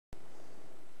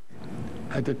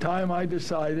At the time, I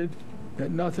decided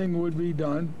that nothing would be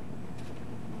done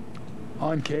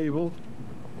on cable.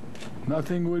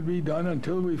 Nothing would be done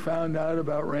until we found out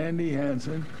about Randy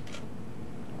Hansen.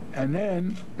 And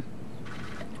then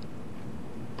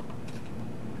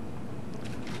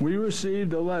we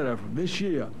received a letter this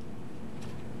year.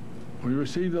 We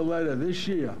received a letter this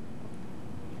year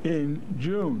in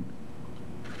June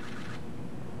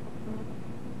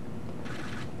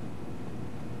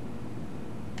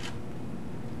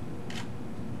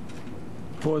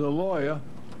for the lawyer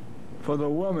for the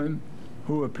woman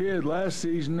who appeared last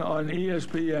season on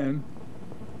ESPN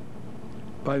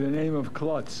by the name of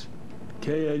Klutz,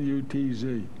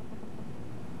 K-L-U-T-Z.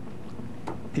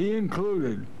 He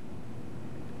included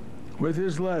with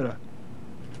his letter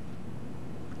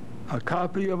a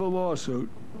copy of a lawsuit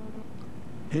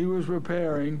he was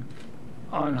preparing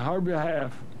on her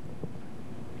behalf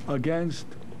against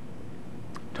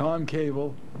Tom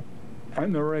Cable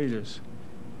and the Raiders.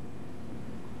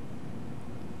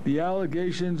 The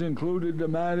allegations included the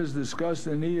matters discussed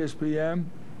in ESPN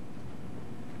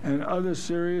and other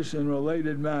serious and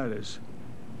related matters.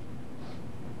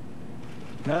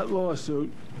 That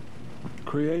lawsuit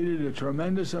created a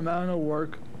tremendous amount of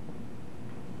work,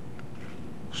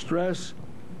 stress,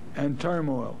 and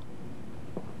turmoil.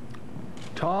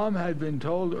 Tom had been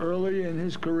told early in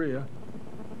his career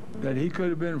that he could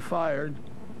have been fired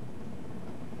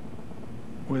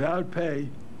without pay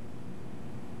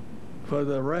for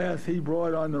the wrath he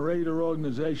brought on the Raider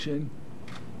organization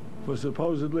for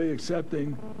supposedly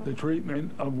accepting the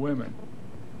treatment of women.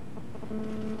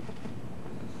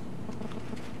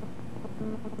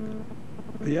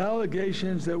 The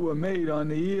allegations that were made on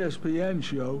the ESPN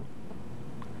show,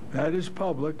 that is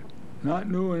public, not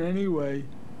new in any way,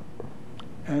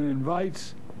 and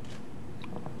invites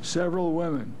several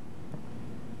women.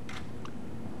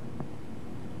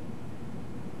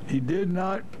 He did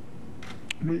not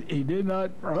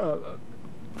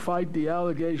fight the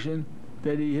allegation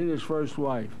that he hit his first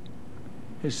wife.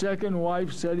 His second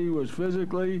wife said he was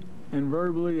physically and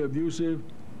verbally abusive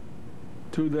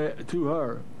to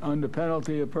her under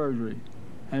penalty of perjury.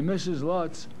 And Mrs.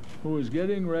 Lutz, who was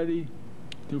getting ready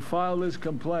to file this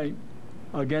complaint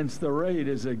against the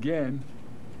Raiders again,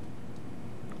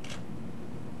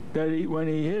 that when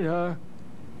he hit her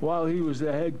while he was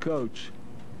the head coach.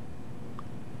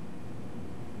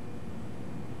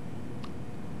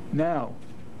 Now,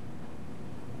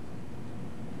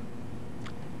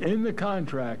 in the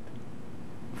contract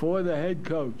for the head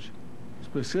coach,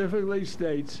 specifically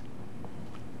states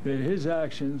that his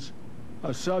actions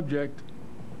are subject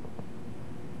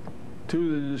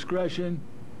to the discretion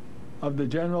of the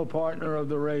general partner of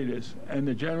the Raiders, and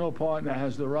the general partner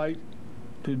has the right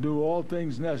to do all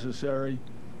things necessary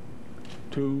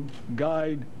to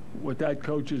guide what that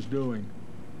coach is doing.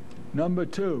 Number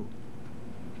two,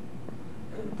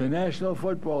 the National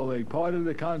Football League, part of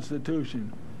the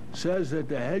Constitution, says that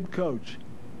the head coach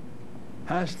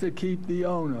has to keep the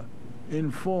owner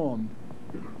informed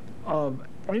of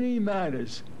any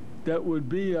matters that would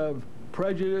be of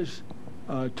prejudice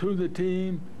to the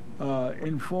team,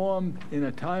 informed in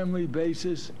a timely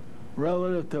basis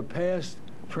relative to past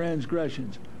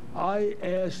transgressions. I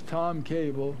asked Tom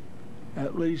Cable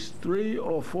at least 3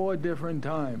 or 4 different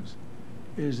times,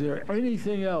 is there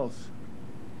anything else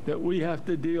that we have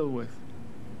to deal with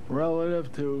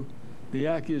relative to the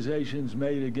accusations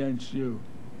made against you?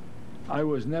 I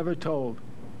was never told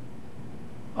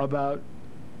about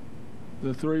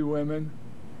the 3 women.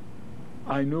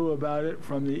 I knew about it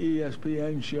from the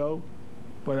ESPN show,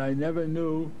 but I never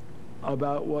knew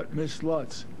about what Miss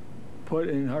Lutz put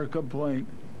in her complaint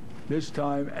this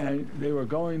time, and they were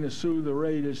going to sue the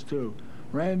Raiders too.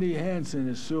 Randy Hansen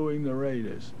is suing the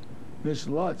Raiders. Miss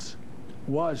Lutz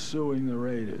was suing the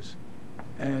Raiders.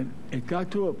 And it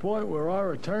got to a point where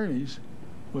our attorneys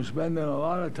were spending a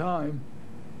lot of time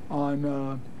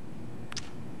on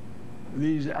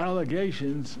these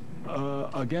allegations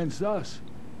against us.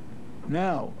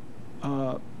 Now,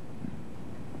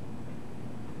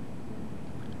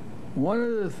 one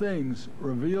of the things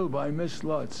revealed by Miss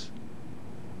Lutz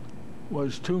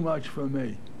was too much for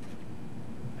me.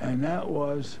 And that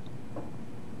was,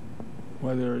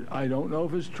 whether, I don't know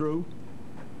if it's true,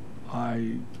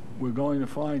 we're going to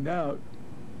find out,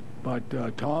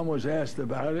 but Tom was asked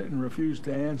about it and refused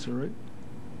to answer it.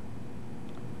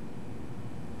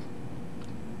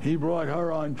 He brought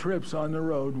her on trips on the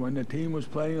road when the team was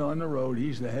playing on the road.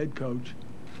 He's the head coach.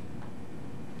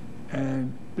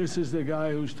 And this is the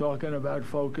guy who's talking about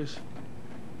focus.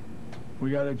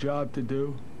 We got a job to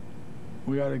do.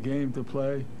 We got a game to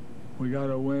play. We got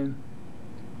to win.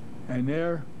 And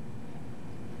there,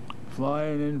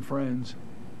 flying in friends.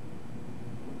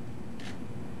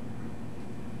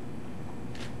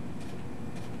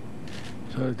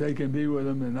 So that they can be with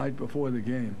them the night before the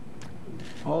game.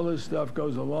 All this stuff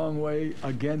goes a long way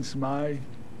against my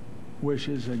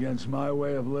wishes, against my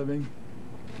way of living,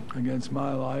 against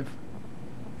my life,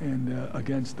 and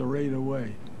against the Raider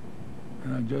way.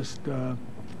 And I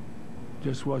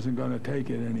just wasn't going to take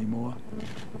it anymore.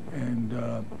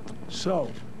 And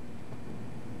so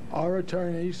our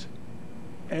attorneys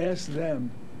asked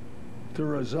them to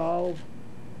resolve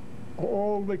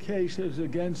all the cases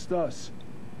against us,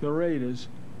 the Raiders,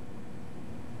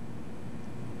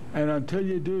 and until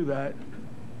you do that,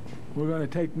 we're going to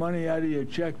take money out of your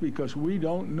check because we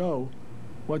don't know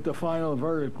what the final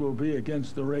verdict will be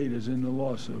against the Raiders in the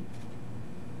lawsuit.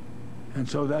 And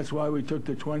so that's why we took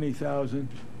the $20,000,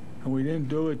 and we didn't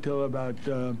do it till about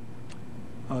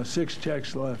 6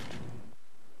 checks left.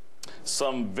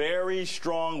 Some very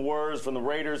strong words from the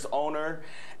Raiders owner,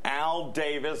 Al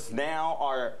Davis. Now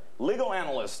our legal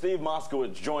analyst, Steve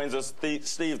Moskowitz, joins us.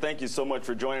 Steve, thank you so much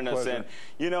for joining us. And,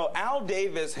 you know, Al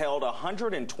Davis held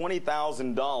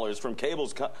 $120,000 from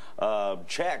Cable's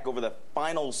check over the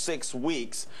final 6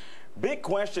 weeks. Big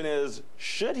question is,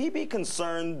 should he be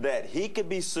concerned that he could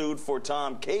be sued for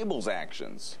Tom Cable's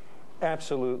actions?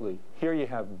 Absolutely. Here you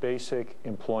have basic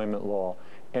employment law.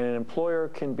 And an employer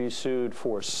can be sued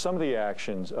for some of the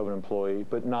actions of an employee,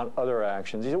 but not other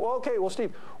actions. He said, well, okay, well,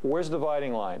 Steve, where's the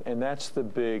dividing line? And that's the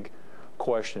big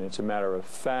question. It's a matter of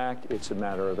fact. It's a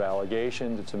matter of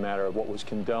allegations. It's a matter of what was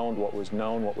condoned, what was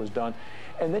known, what was done.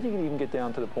 And then you can even get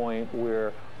down to the point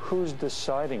where who's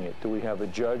deciding it? Do we have a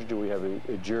judge? Do we have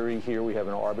a jury here? We have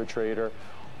an arbitrator.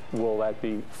 Will that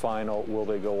be final? Will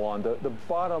they go on? The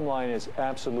bottom line is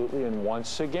absolutely, and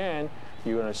once again,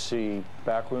 you're going to see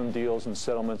backroom deals and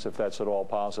settlements if that's at all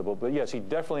possible. But yes, he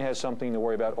definitely has something to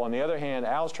worry about. On the other hand,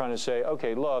 Al's trying to say,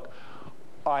 okay, look,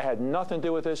 I had nothing to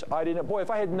do with this. I didn't. Boy, if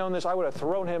I had known this, I would have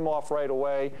thrown him off right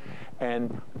away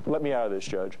and let me out of this,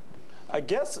 Judge. I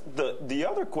guess the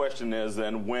other question is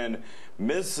then, when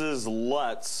Mrs.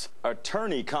 Lutz's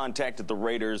attorney contacted the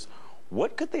Raiders,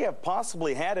 what could they have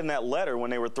possibly had in that letter when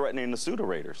they were threatening to sue the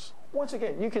Raiders? Once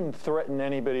again, you can threaten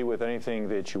anybody with anything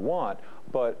that you want,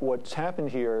 but what's happened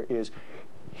here is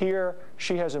here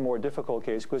she has a more difficult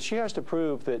case because she has to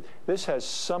prove that this has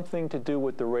something to do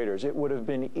with the Raiders. It would have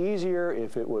been easier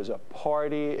if it was a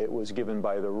party, it was given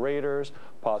by the Raiders,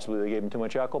 possibly they gave them too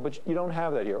much alcohol, but you don't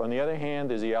have that here. On the other hand,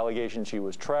 there's the allegation she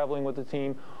was traveling with the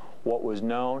team, what was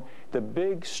known. The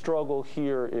big struggle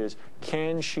here is,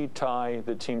 can she tie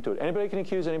the team to it? Anybody can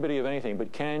accuse anybody of anything,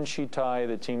 but can she tie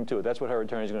the team to it? That's what her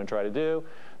attorney is going to try to do.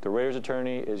 The Raiders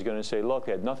attorney is going to say, look,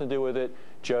 they had nothing to do with it.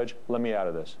 Judge, let me out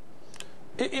of this.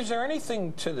 Is there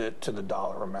anything to the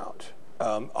dollar amount?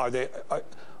 Are the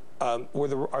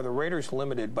Raiders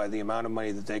limited by the amount of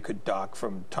money that they could dock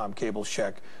from Tom Cable's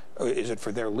check? Is it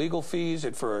for their legal fees? Is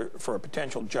it for a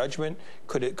potential judgment?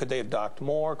 Could they have docked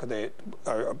more? Could they?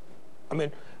 I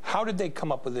mean, how did they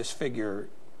come up with this figure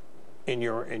in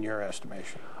your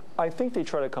estimation? I think they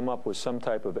try to come up with some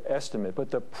type of estimate, but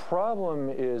the problem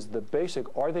is the basic,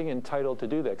 are they entitled to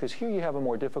do that? Because here you have a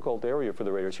more difficult area for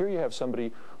the Raiders. Here you have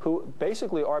somebody who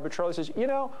basically arbitrarily says, you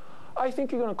know, I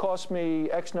think you're going to cost me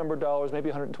X number of dollars,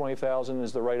 maybe $120,000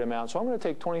 is the right amount, so I'm going to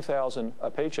take $20,000 a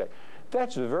paycheck.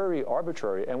 That's very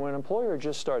arbitrary, and when an employer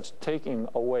just starts taking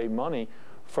away money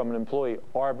from an employee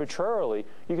arbitrarily,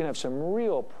 you can have some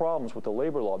real problems with the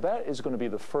labor law. That is going to be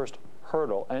the first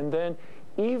hurdle. And then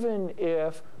even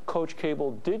if Coach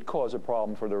Cable did cause a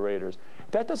problem for the Raiders,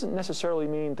 that doesn't necessarily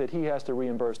mean that he has to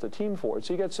reimburse the team for it.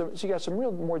 So you got some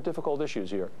real more difficult issues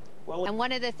here. And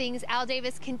one of the things Al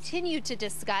Davis continued to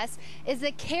discuss is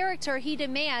the character he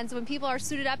demands when people are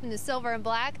suited up in the silver and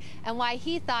black, and why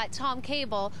he thought Tom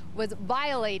Cable was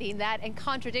violating that and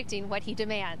contradicting what he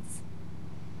demands.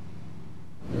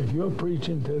 If you're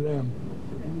preaching to them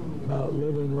about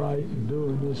living right and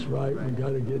doing this right, we got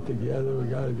to get together, we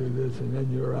got to do this, and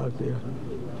then you're out there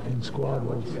in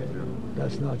squabbles,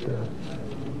 that's not the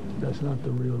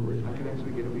real world.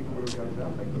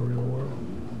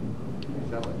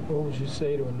 What would you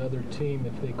say to another team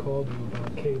if they called you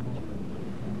about Cable?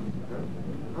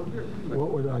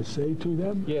 What would I say to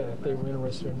them? Yeah, if they were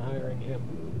interested in hiring him.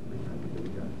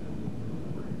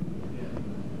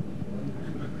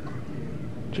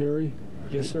 Jerry?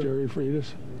 Yes, sir. Jerry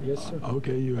Freitas? Yes, sir.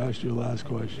 Okay, you asked your last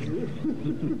question.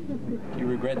 Do you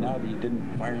regret now that you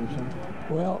didn't fire him sooner?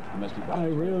 Well,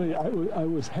 I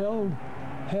was held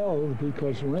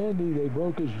because Randy, they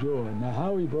broke his jaw. Now,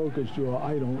 how he broke his jaw,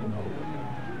 I don't know.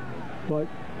 But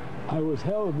I was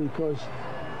held because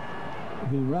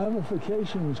the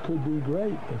ramifications could be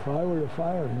great if I were to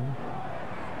fire him.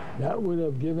 that would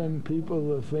have given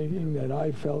people the thinking that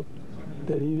I felt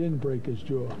that he didn't break his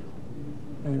jaw.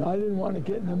 And I didn't want to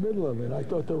get in the middle of it. I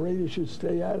thought the Raiders should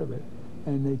stay out of it.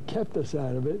 And they kept us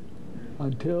out of it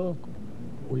until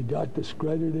we got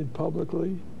discredited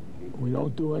publicly. We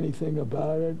don't do anything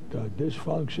about it.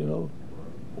 Dysfunctional,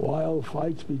 wild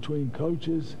fights between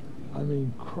coaches. I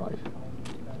mean, Christ.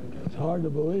 It's hard to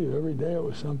believe. Every day it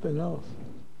was something else.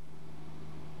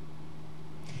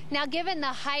 Now, given the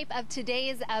hype of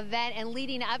today's event and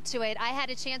leading up to it, I had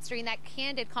a chance during that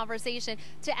candid conversation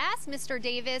to ask Mr.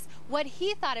 Davis what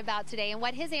he thought about today and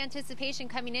what his anticipation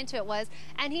coming into it was.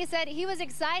 And he said he was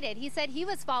excited. He said he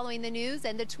was following the news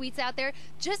and the tweets out there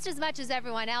just as much as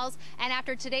everyone else. And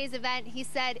after today's event, he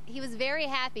said he was very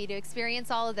happy to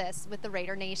experience all of this with the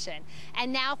Raider Nation.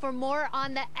 And now for more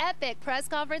on the epic press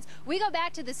conference, we go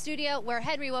back to the studio where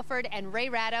Henry Wolford and Ray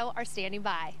Ratto are standing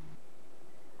by.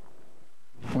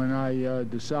 When I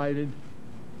decided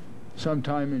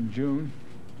sometime in June,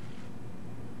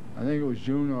 I think it was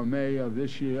June or May of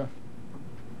this year,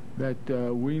 that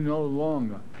we no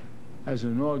longer, as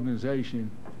an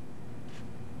organization,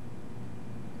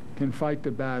 can fight the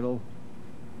battle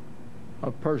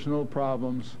of personal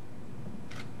problems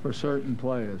for certain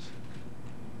players.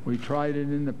 We tried it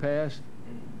in the past.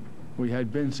 We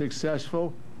had been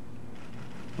successful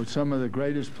with some of the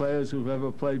greatest players who've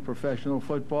ever played professional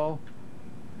football.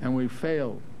 And we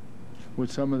failed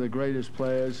with some of the greatest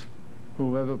players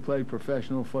who ever played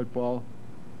professional football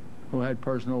who had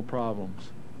personal problems.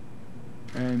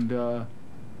 And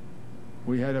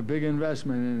we had a big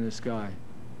investment in this guy.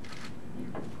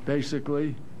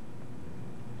 Basically,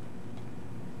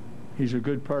 he's a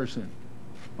good person,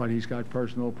 but he's got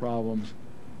personal problems.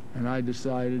 And I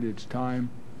decided it's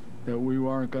time that we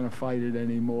weren't going to fight it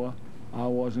anymore. I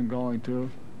wasn't going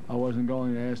to. I wasn't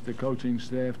going to ask the coaching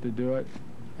staff to do it.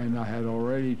 And I had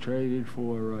already traded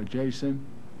for Jason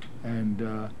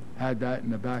and had that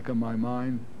in the back of my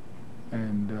mind.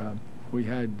 And we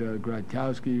had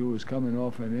Gradkowski, who was coming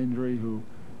off an injury, who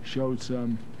showed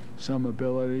some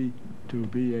ability to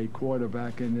be a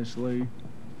quarterback in this league.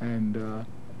 And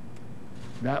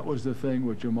that was the thing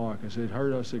with Jamarcus. It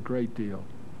hurt us a great deal.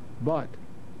 But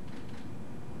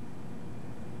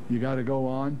you got to go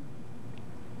on.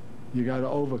 You got to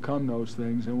overcome those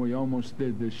things, and we almost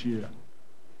did this year.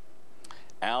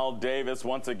 Al Davis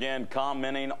once again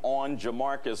commenting on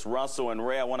Jamarcus Russell. And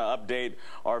Ray, I want to update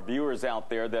our viewers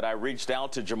out there that I reached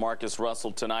out to Jamarcus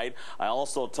Russell tonight. I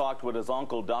also talked with his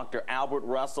uncle, Dr. Albert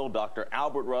Russell. Dr.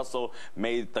 Albert Russell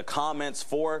made the comments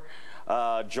for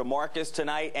Jamarcus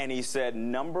tonight, and he said,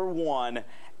 number one,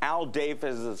 Al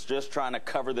Davis is just trying to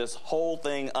cover this whole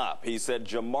thing up. He said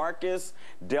Jamarcus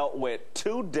dealt with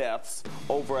 2 deaths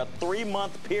over a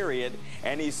 3-month period,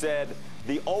 and he said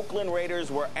the Oakland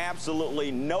Raiders were absolutely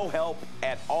no help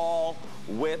at all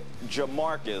with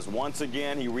Jamarcus. Once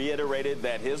again, he reiterated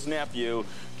that his nephew,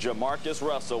 Jamarcus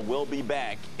Russell, will be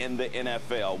back in the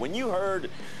NFL. When you heard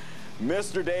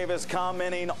Mr. Davis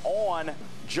commenting on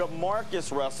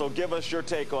Jamarcus Russell, give us your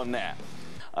take on that.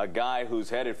 A guy who's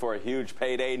headed for a huge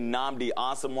payday, Nnamdi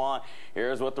Asomugha.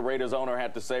 Here's what the Raiders owner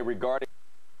had to say regarding.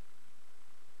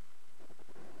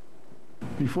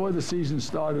 Before the season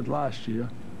started last year,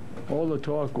 all the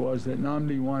talk was that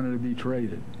Nnamdi wanted to be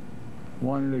traded,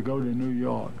 wanted to go to New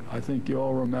York. I think you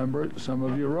all remember it. Some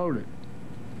of you wrote it.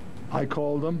 I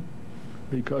called him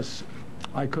because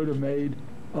I could have made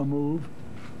a move,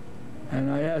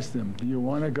 and I asked him, do you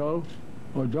want to go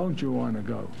or don't you want to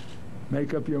go?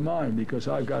 Make up your mind, because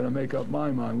I've got to make up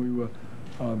my mind. We were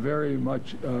very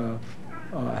much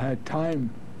had time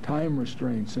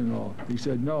restraints and all. He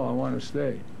said, no, I want to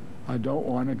stay. I don't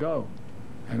want to go.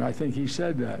 And I think he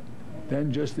said that.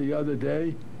 Then just the other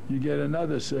day, you get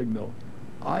another signal.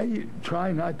 I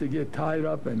try not to get tied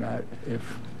up in that.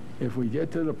 If we get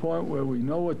to the point where we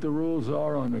know what the rules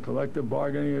are on the collective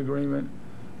bargaining agreement,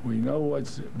 we know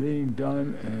what's being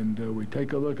done, and we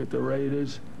take a look at the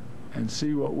Raiders and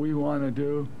see what we want to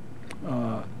do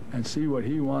and see what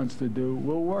he wants to do,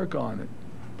 we'll work on it.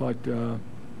 But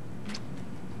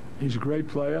he's a great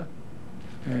player,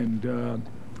 and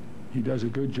he does a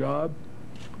good job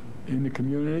in the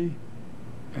community,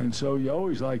 and so you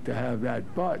always like to have that.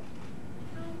 But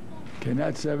can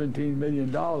that $17 million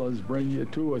bring you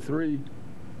 2 or 3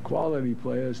 quality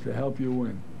players to help you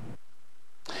win?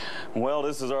 Well,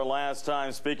 this is our last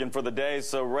time speaking for the day.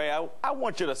 So, Ray, I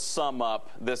want you to sum up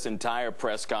this entire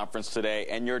press conference today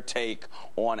and your take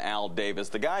on Al Davis.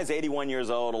 The guy's 81 years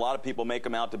old. A lot of people make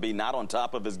him out to be not on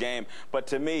top of his game. But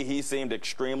to me, he seemed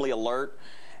extremely alert.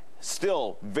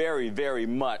 Still very, very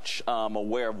much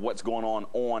aware of what's going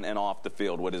on and off the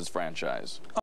field with his franchise.